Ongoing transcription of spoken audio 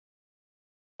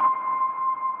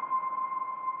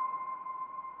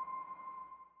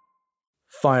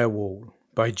Firewall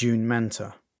by June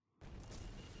Manta.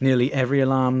 Nearly every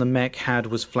alarm the mech had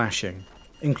was flashing,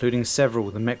 including several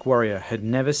the mech warrior had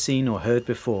never seen or heard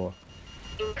before.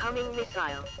 Incoming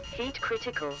missile, heat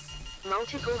critical,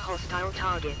 multiple hostile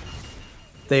targets.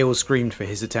 They all screamed for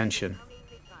his attention.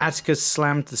 Atticus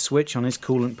slammed the switch on his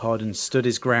coolant pod and stood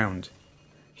his ground.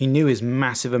 He knew his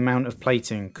massive amount of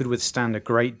plating could withstand a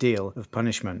great deal of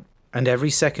punishment, and every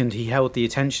second he held the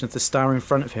attention of the star in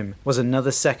front of him was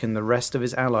another second the rest of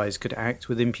his allies could act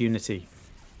with impunity.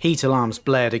 Heat alarms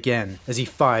blared again as he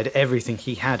fired everything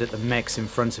he had at the mechs in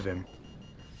front of him.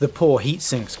 The poor heat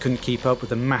sinks couldn't keep up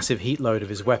with the massive heat load of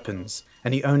his weapons,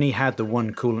 and he only had the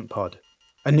one coolant pod.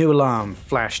 A new alarm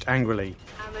flashed angrily.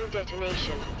 Ammo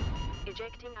detonation.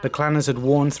 Ejecting The clanners had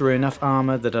worn through enough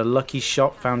armour that a lucky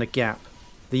shot found a gap.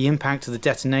 The impact of the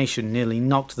detonation nearly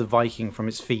knocked the Viking from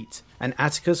its feet, and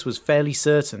Atticus was fairly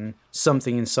certain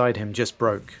something inside him just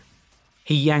broke.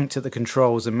 He yanked at the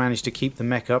controls and managed to keep the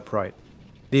mech upright.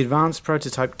 The advanced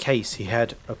prototype case he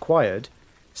had acquired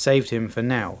saved him for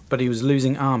now, but he was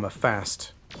losing armour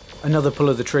fast. Another pull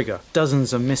of the trigger,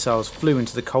 dozens of missiles flew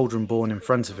into the cauldron born in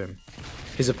front of him.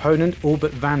 His opponent all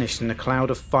but vanished in a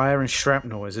cloud of fire and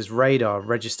shrapnel as his radar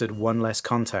registered one less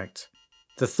contact.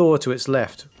 The Thor to its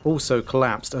left also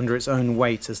collapsed under its own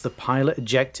weight as the pilot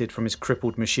ejected from his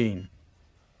crippled machine.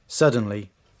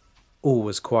 Suddenly, all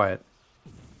was quiet.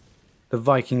 The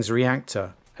Viking's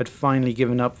reactor had finally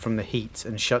given up from the heat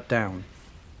and shut down.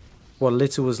 What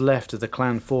little was left of the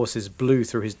clan forces blew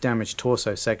through his damaged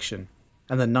torso section,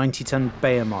 and the 90-ton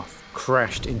behemoth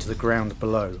crashed into the ground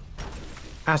below.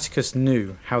 Atticus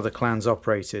knew how the clans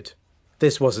operated.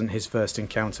 This wasn't his first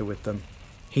encounter with them.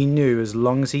 He knew as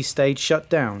long as he stayed shut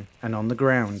down and on the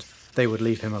ground, they would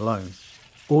leave him alone.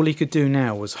 All he could do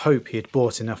now was hope he had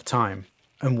bought enough time,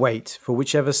 and wait for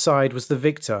whichever side was the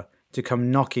victor to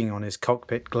come knocking on his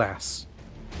cockpit glass.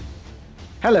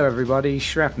 Hello everybody,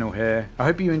 Shrapnel here. I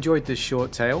hope you enjoyed this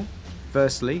short tale.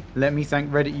 Firstly, let me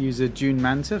thank Reddit user June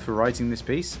Manta for writing this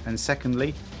piece, and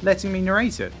secondly, letting me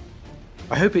narrate it.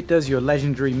 I hope it does your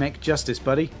legendary mech justice,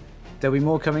 buddy. There'll be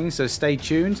more coming, so stay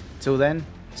tuned. Till then,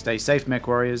 stay safe, mech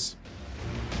warriors.